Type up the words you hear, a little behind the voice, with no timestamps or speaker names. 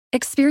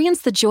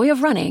Experience the joy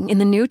of running in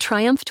the new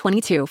Triumph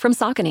 22 from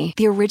Saucony,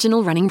 the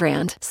original running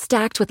brand.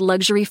 Stacked with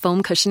luxury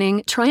foam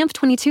cushioning, Triumph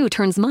 22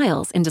 turns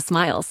miles into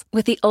smiles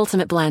with the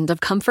ultimate blend of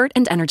comfort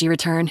and energy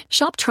return.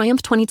 Shop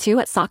Triumph 22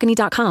 at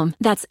Saucony.com.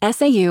 That's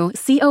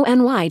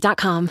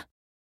SAUCONY.com.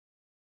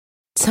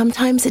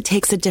 Sometimes it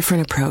takes a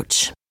different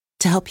approach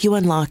to help you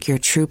unlock your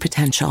true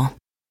potential.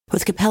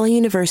 With Capella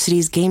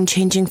University's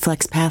game-changing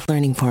FlexPath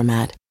learning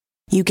format,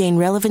 you gain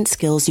relevant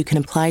skills you can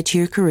apply to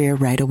your career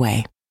right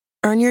away.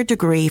 Earn your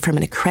degree from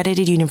an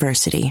accredited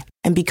university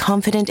and be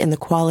confident in the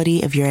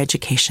quality of your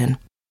education.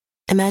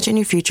 Imagine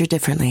your future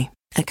differently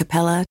at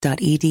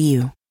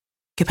capella.edu.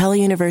 Capella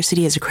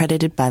University is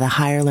accredited by the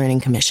Higher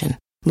Learning Commission.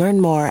 Learn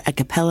more at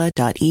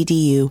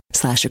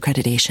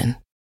capella.edu/accreditation.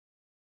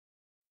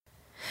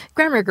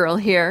 Grammar Girl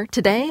here.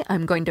 Today,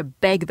 I'm going to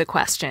beg the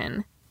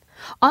question.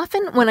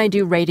 Often when I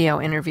do radio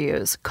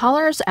interviews,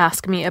 callers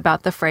ask me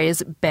about the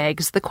phrase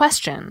begs the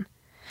question.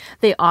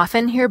 They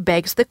often hear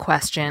begs the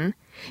question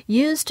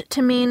used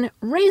to mean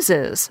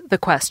raises the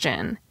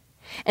question.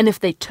 And if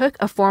they took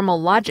a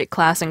formal logic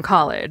class in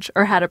college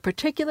or had a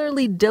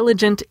particularly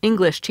diligent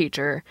English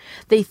teacher,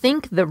 they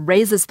think the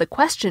raises the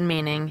question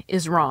meaning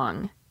is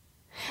wrong.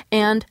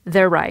 And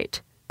they're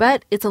right,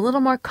 but it's a little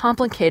more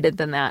complicated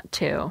than that,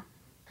 too.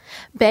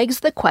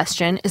 Begs the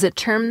question is a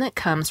term that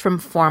comes from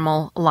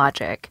formal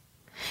logic.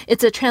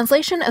 It's a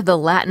translation of the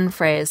Latin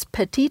phrase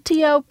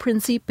petitio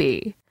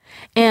principii,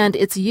 and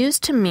it's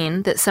used to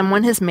mean that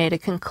someone has made a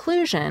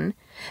conclusion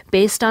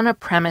based on a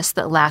premise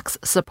that lacks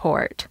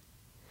support.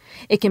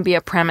 It can be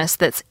a premise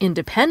that's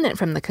independent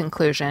from the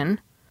conclusion,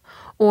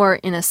 or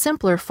in a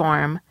simpler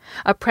form,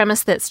 a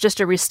premise that's just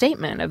a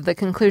restatement of the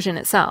conclusion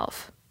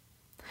itself.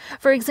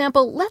 For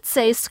example, let's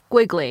say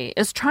Squiggly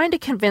is trying to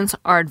convince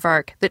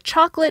Aardvark that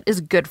chocolate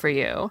is good for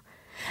you,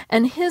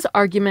 and his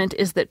argument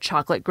is that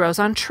chocolate grows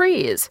on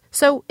trees,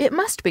 so it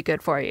must be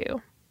good for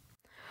you.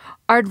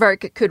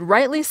 Aardvark could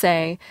rightly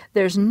say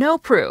there's no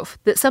proof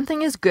that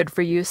something is good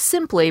for you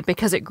simply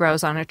because it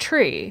grows on a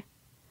tree.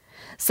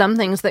 Some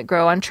things that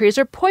grow on trees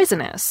are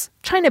poisonous,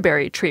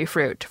 Chinaberry tree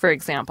fruit, for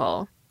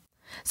example.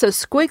 So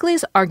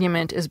Squiggly's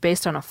argument is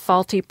based on a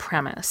faulty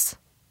premise.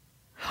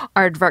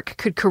 Aardvark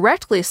could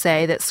correctly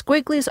say that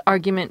Squiggly's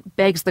argument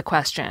begs the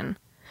question,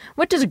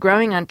 what does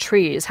growing on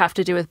trees have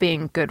to do with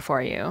being good for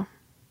you?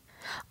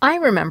 I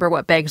remember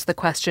what begs the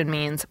question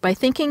means by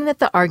thinking that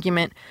the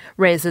argument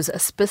raises a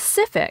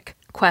specific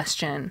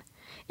question.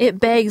 It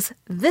begs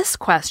this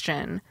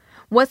question: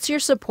 what's your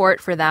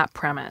support for that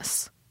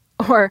premise?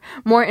 Or,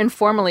 more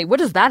informally, what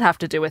does that have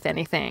to do with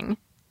anything?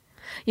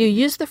 You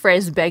use the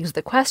phrase begs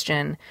the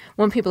question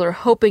when people are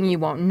hoping you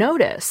won't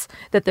notice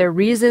that their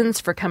reasons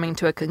for coming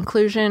to a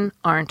conclusion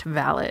aren't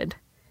valid.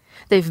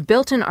 They've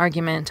built an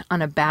argument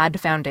on a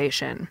bad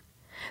foundation.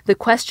 The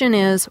question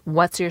is,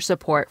 what's your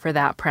support for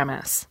that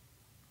premise?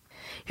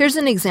 Here's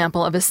an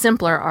example of a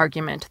simpler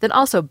argument that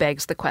also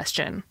begs the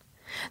question.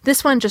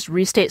 This one just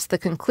restates the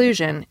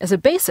conclusion as a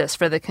basis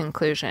for the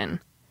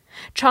conclusion.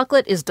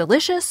 Chocolate is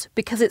delicious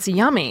because it's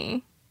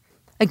yummy.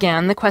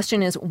 Again, the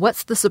question is,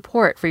 what's the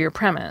support for your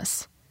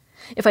premise?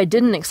 If I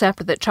didn't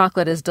accept that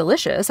chocolate is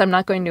delicious, I'm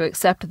not going to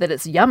accept that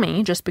it's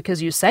yummy just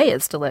because you say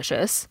it's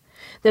delicious.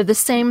 They're the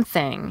same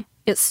thing.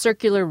 It's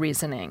circular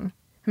reasoning.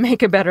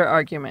 Make a better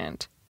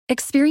argument.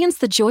 Experience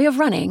the joy of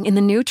running in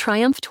the new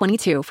Triumph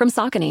 22 from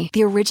Saucony,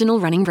 the original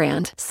running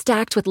brand.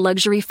 Stacked with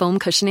luxury foam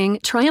cushioning,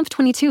 Triumph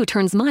 22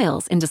 turns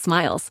miles into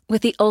smiles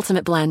with the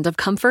ultimate blend of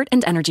comfort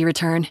and energy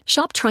return.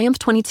 Shop Triumph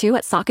 22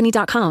 at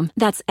Saucony.com.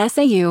 That's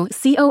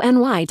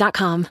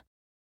SAUCONY.com.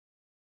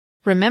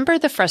 Remember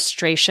the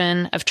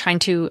frustration of trying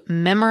to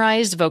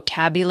memorize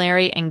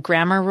vocabulary and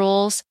grammar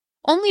rules,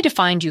 only to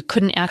find you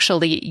couldn't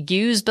actually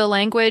use the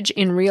language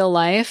in real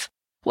life?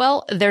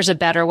 Well, there's a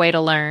better way to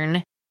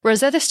learn.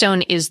 Rosetta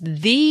Stone is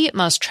the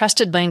most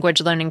trusted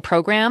language learning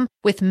program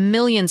with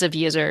millions of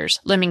users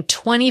learning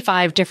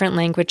 25 different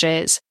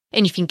languages,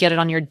 and you can get it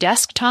on your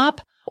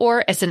desktop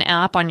or as an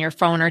app on your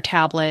phone or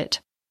tablet.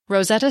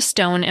 Rosetta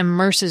Stone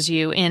immerses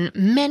you in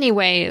many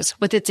ways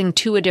with its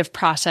intuitive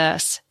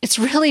process. It's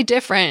really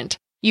different.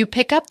 You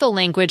pick up the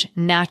language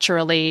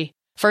naturally,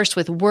 first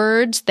with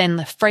words, then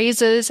the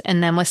phrases,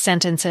 and then with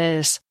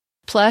sentences.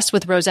 Plus,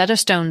 with Rosetta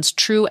Stone's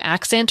True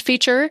Accent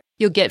feature,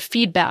 you'll get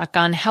feedback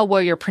on how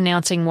well you're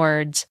pronouncing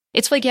words.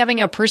 It's like having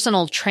a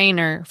personal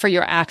trainer for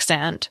your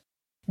accent.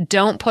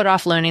 Don't put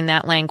off learning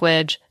that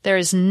language. There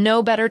is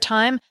no better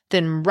time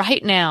than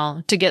right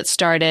now to get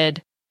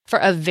started. For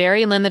a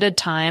very limited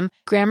time,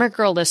 Grammar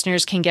Girl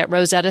listeners can get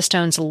Rosetta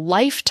Stone's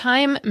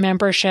lifetime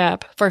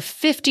membership for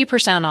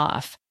 50%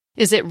 off.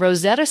 Visit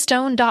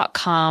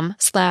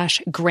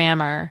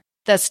rosettastone.com/grammar.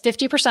 That's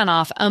 50%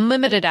 off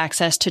unlimited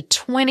access to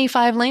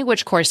 25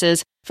 language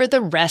courses for the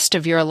rest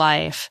of your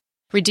life.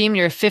 Redeem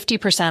your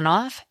 50%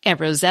 off at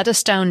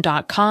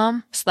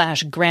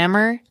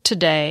rosettastone.com/grammar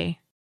today.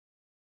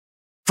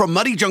 From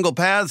muddy jungle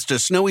paths to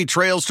snowy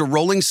trails to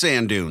rolling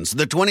sand dunes,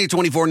 the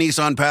 2024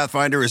 Nissan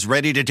Pathfinder is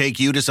ready to take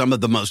you to some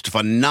of the most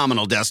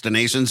phenomenal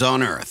destinations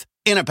on Earth.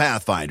 In a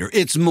Pathfinder,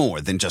 it's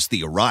more than just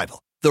the arrival.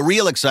 The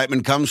real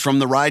excitement comes from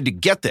the ride to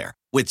get there.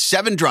 With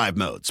 7 drive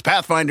modes,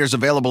 Pathfinder's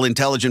available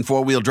intelligent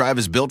 4-wheel drive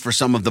is built for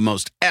some of the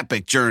most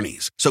epic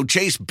journeys. So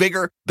chase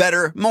bigger,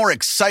 better, more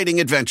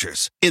exciting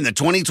adventures in the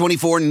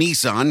 2024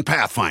 Nissan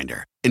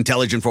Pathfinder.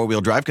 Intelligent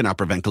 4-wheel drive cannot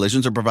prevent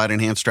collisions or provide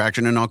enhanced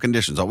traction in all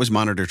conditions. Always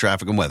monitor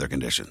traffic and weather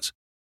conditions.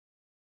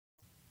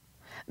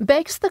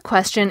 Begs the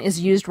question is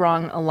used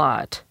wrong a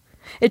lot.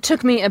 It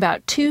took me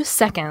about 2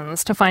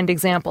 seconds to find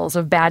examples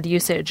of bad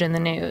usage in the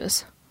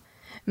news.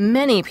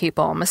 Many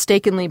people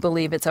mistakenly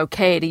believe it's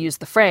okay to use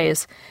the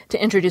phrase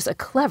to introduce a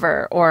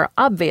clever or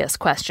obvious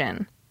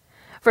question.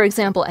 For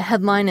example, a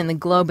headline in the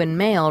Globe and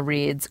Mail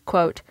reads,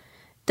 quote,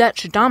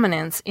 "Dutch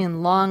dominance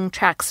in long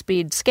track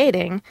speed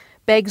skating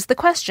begs the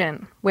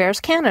question, where's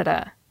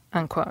Canada?"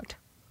 Unquote.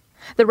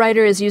 The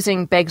writer is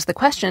using begs the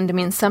question to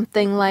mean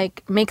something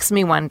like makes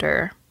me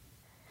wonder.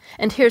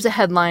 And here's a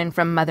headline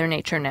from Mother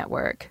Nature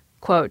Network,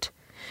 quote,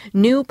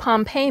 "New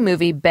Pompeii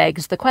movie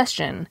begs the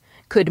question,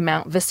 could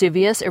Mount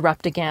Vesuvius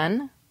erupt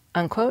again?"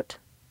 Unquote.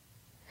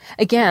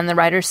 Again, the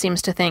writer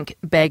seems to think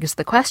begs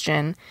the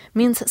question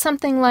means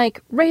something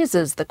like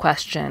raises the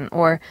question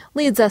or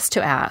leads us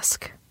to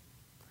ask.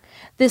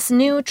 This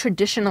new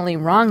traditionally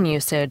wrong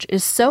usage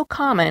is so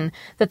common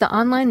that the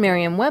online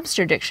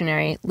Merriam-Webster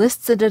dictionary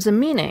lists it as a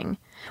meaning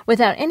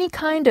without any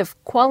kind of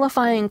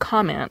qualifying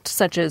comment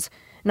such as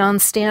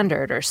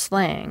non-standard or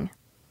slang.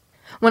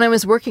 When I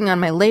was working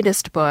on my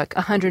latest book,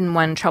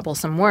 101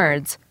 Troublesome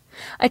Words,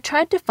 I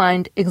tried to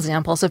find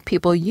examples of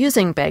people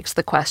using begs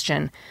the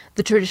question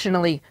the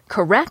traditionally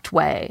correct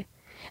way,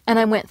 and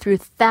I went through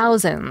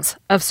thousands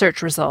of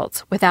search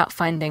results without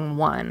finding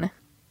one.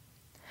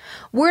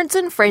 Words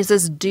and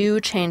phrases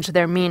do change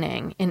their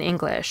meaning in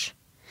English.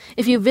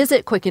 If you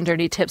visit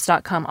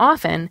quickanddirtytips.com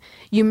often,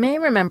 you may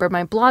remember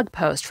my blog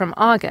post from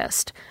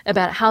August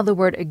about how the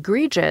word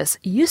egregious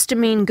used to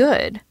mean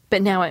good,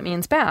 but now it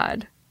means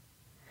bad.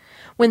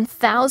 When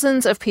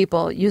thousands of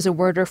people use a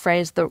word or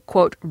phrase the,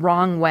 quote,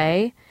 wrong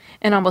way,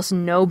 and almost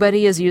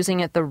nobody is using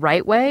it the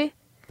right way,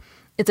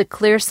 it's a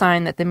clear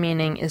sign that the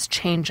meaning is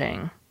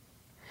changing.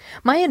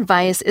 My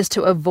advice is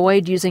to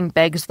avoid using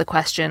begs the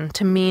question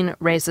to mean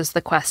raises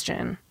the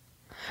question.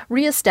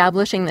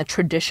 Reestablishing the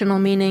traditional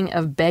meaning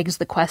of begs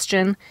the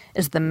question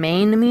as the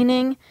main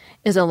meaning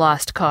is a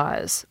lost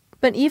cause.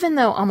 But even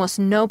though almost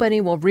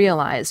nobody will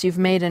realize you've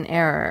made an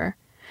error,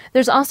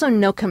 there's also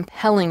no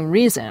compelling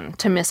reason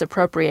to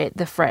misappropriate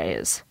the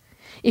phrase.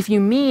 If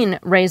you mean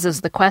raises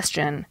the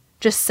question,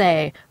 just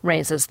say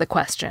raises the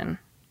question.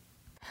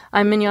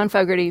 I'm Mignon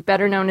Fogarty,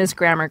 better known as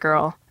Grammar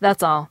Girl.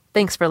 That's all.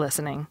 Thanks for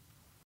listening.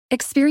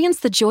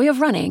 Experience the joy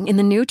of running in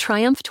the new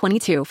Triumph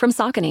 22 from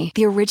Saucony,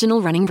 the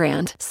original running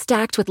brand.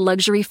 Stacked with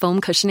luxury foam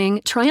cushioning,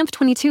 Triumph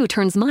 22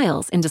 turns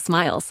miles into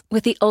smiles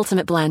with the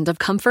ultimate blend of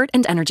comfort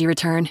and energy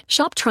return.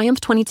 Shop Triumph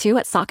 22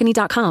 at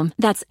Saucony.com.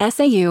 That's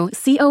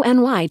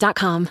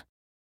SAUCONY.com.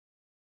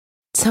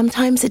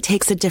 Sometimes it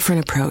takes a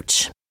different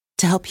approach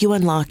to help you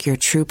unlock your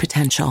true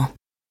potential.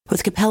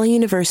 With Capella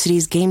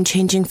University's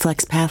game-changing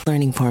FlexPath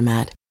learning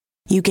format,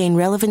 you gain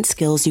relevant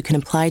skills you can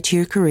apply to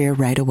your career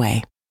right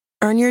away.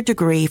 Earn your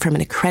degree from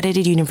an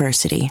accredited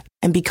university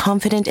and be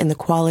confident in the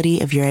quality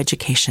of your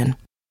education.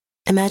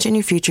 Imagine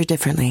your future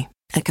differently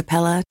at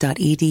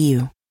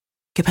capella.edu.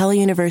 Capella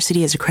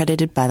University is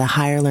accredited by the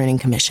Higher Learning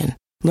Commission.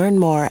 Learn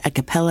more at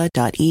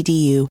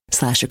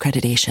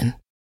capella.edu/accreditation.